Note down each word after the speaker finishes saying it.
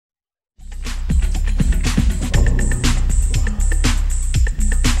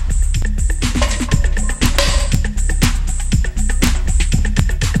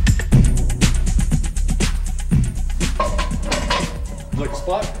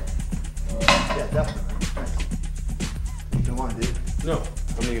Yeah, definitely. Thanks. You don't want, dude? No. How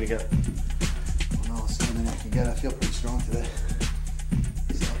many are you gonna get? Well, no, so many I can get. I feel pretty strong today.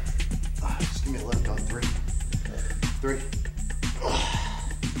 So, just give me a lift on 3. 3.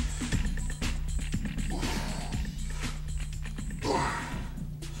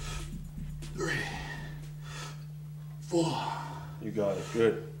 3. 4. You got it.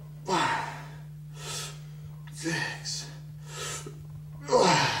 Good. 5. 6.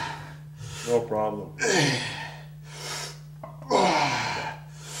 No problem.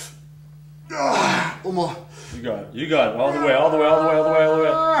 One more. You got it. You got it. All the way, all the way, all the way, all the way, all the way.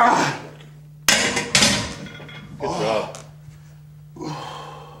 Good job.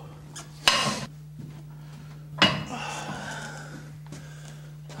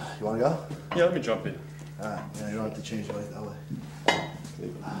 You want to go? Yeah, let me jump in. Alright, yeah, you don't have to change it that way.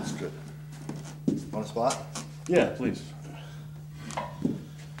 Leave it. That's good. Want a spot? Yeah, please.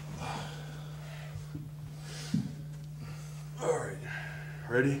 All right.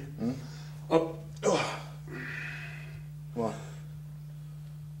 Ready? Up. Come on.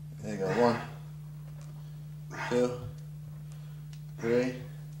 There you go. 1, 2, 3,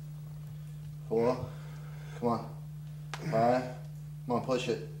 4. Come on. 5. Come on, push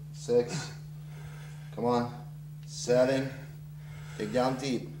it. 6. Come on. 7. Dig down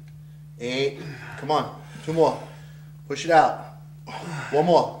deep. 8. Come on. 2 more. Push it out. 1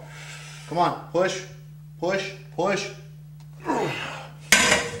 more. Come on. Push. Push. Push.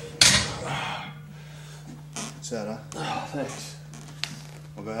 That's that, huh? Oh, thanks.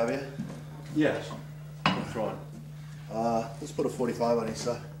 We'll go heavier? Yes. I'm throwing. Let's put a 45 on each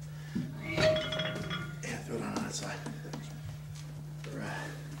side. Yeah, throw it on that side. Right.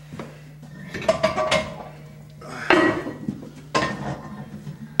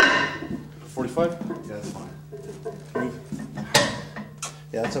 45? Yeah, that's fine. Move.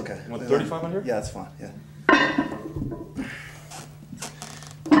 Yeah, that's okay. You want 35 on here? Yeah, that's fine. Yeah.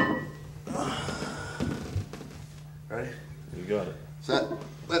 Ready? You got it. Set.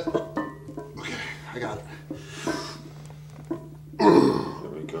 Let. Okay, I got it. There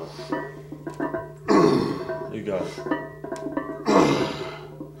we go. You got it.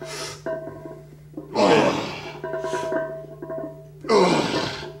 Oh, yeah.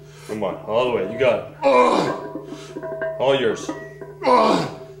 Come on, all the way. You got it. All yours.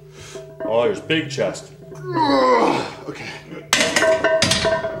 All yours. Big chest. Okay.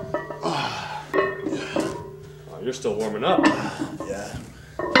 Oh, you're still warming up. Yeah.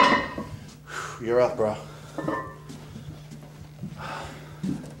 You're up, bro.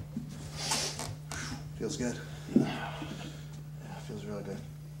 Feels good. Yeah, feels really good.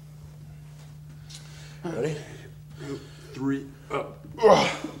 Ready? 3 up.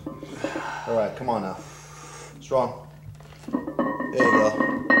 All right, come on now. Strong. There you go.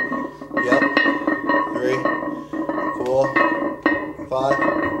 Yep. 3, 4,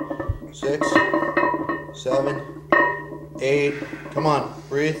 5, 6, 7, 8. Come on,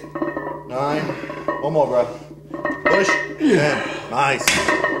 breathe. 9. 1 more, bro. Push. Yeah. Nice.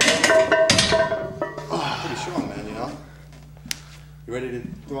 Pretty strong, man, you know? You ready to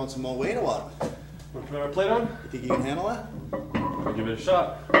throw on some more weight or what? Want to put my plate on? You think you can handle that? I'll give it a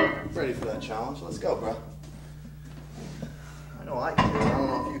shot. Ready for that challenge. Let's go, bro. I know I can do it. I don't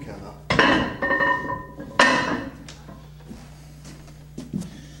know if you can, though.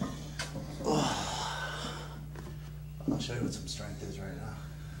 I'll show you what some strength is right now.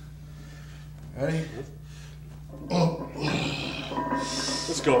 Ready?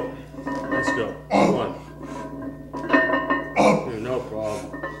 Let's go. Let's go. 1. 2, no problem.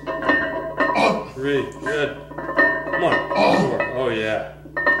 3, good. Come on. 4. Oh yeah.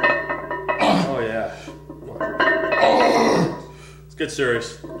 Oh yeah. Come on. Let's get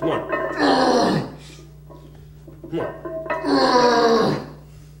serious. Come on. Come on.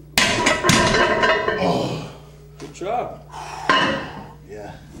 Good job.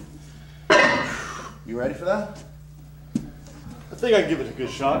 Yeah. You ready for that? I think I can give it a good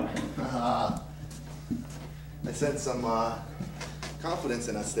shot. I sense some confidence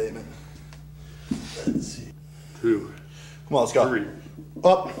in that statement. Let's see. 2. Come on, let's go. 3.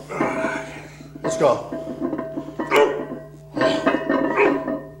 Up. Let's go.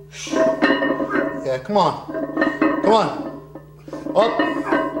 Yeah, come on. Come on. Up.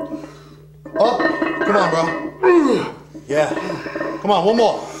 Up. Come on, bro. Yeah. Come on, 1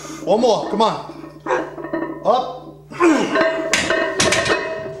 more. 1 more. Come on. Up.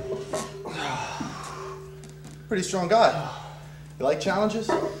 Pretty strong guy. You like challenges?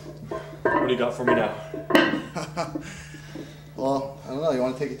 What do you got for me now? Well, I don't know. You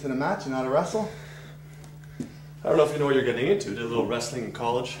want to take it to the match and how to wrestle? I don't know if you know what you're getting into. Did a little wrestling in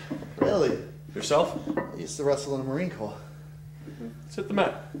college. Really? Yourself? I used to wrestle in the Marine Corps. Let's hit the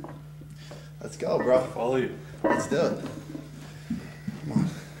mat. Let's go, bro. Follow you. Let's do it.